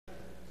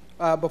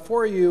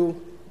Before you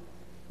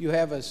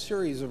have a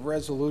series of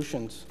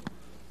resolutions.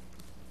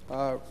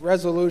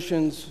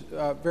 Resolutions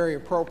very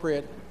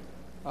appropriate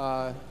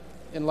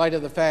in light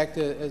of the fact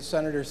that, as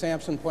Senator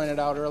Sampson pointed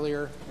out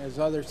earlier, as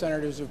other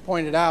senators have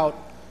pointed out,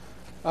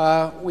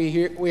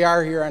 we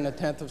are here on the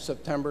 10th of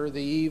September,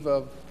 the eve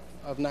of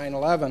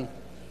 9/11.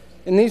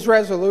 And these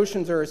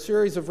resolutions are a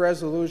series of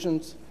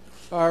resolutions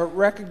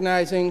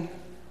recognizing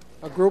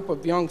a group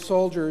of young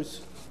soldiers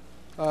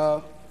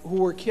who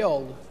were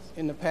killed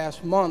in the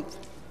past month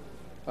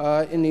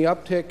in the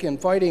uptick in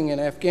fighting in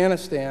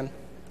Afghanistan.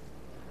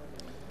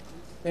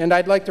 And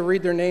I'd like to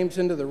read their names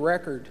into the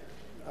record.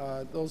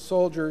 Those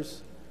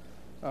soldiers,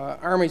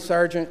 Army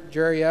Sergeant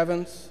Jerry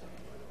Evans,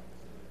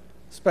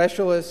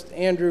 Specialist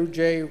Andrew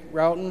J.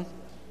 Roughton,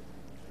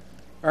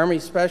 Army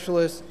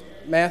Specialist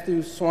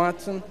Matthew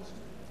Swanson,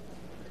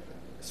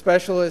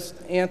 Specialist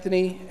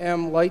Anthony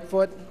M.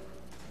 Lightfoot,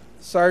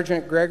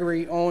 Sergeant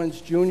Gregory Owens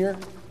Jr.,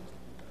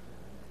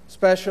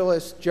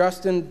 Specialist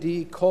Justin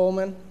D.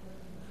 Coleman,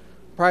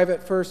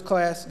 Private First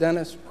Class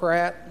Dennis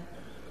Pratt,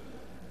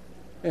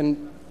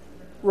 and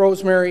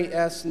Rosemary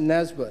S.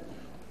 Nesbitt.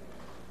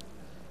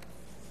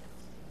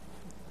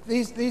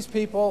 These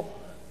people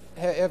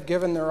have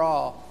given their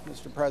all,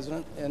 Mr.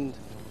 President, and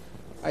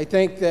I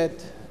think that,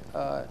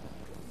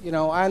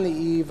 on the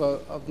eve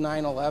of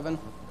 9/11,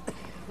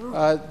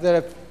 that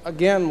if,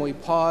 again, we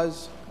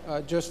pause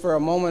just for a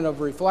moment of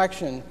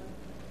reflection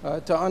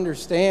to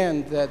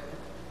understand that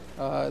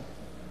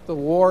the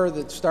war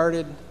that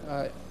started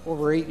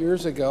over 8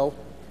 years ago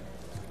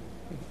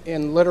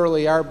in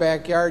literally our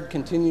backyard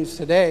continues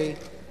today,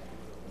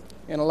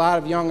 and a lot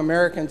of young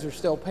Americans are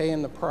still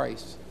paying the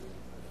price.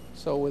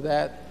 So with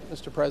that,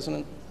 Mr.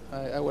 President,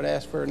 I would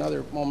ask for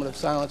another moment of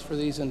silence for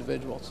these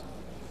individuals.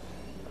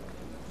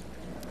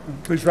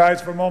 Please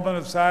rise for a moment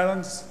of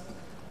silence.